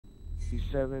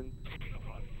7.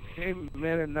 Hey,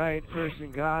 Mennonite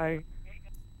person guy.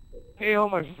 Hey, all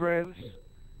my friends.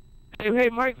 Hey,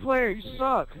 Mike Player, you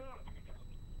suck.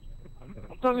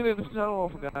 I'm talking to the Tunnel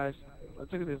Waffle, guys. I'm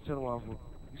talking to the Tunnel Waffle.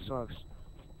 He sucks.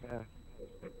 Yeah.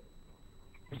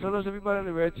 So does everybody on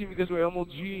the red team because we're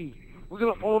MLG. We're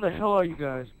gonna own the hell out of you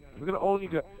guys. We're gonna own you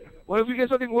guys. What if we get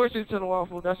something worse than Tunnel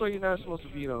Waffle? That's why you're not supposed to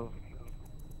be, though.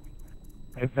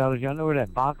 Hey, fellas, y'all know where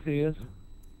that box is?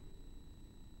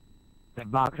 That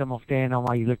box I'm gonna stand on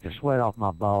while you lick the sweat off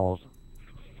my balls.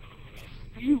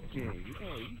 You gay.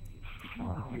 Hey.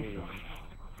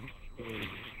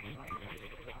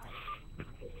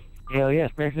 Hell yeah,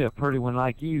 especially a pretty one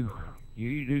like you.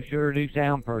 You sure do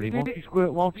sound pretty. Won't you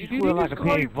squeal like a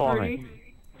pig for me?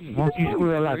 Won't you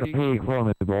squeal like a pig for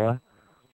me, boy?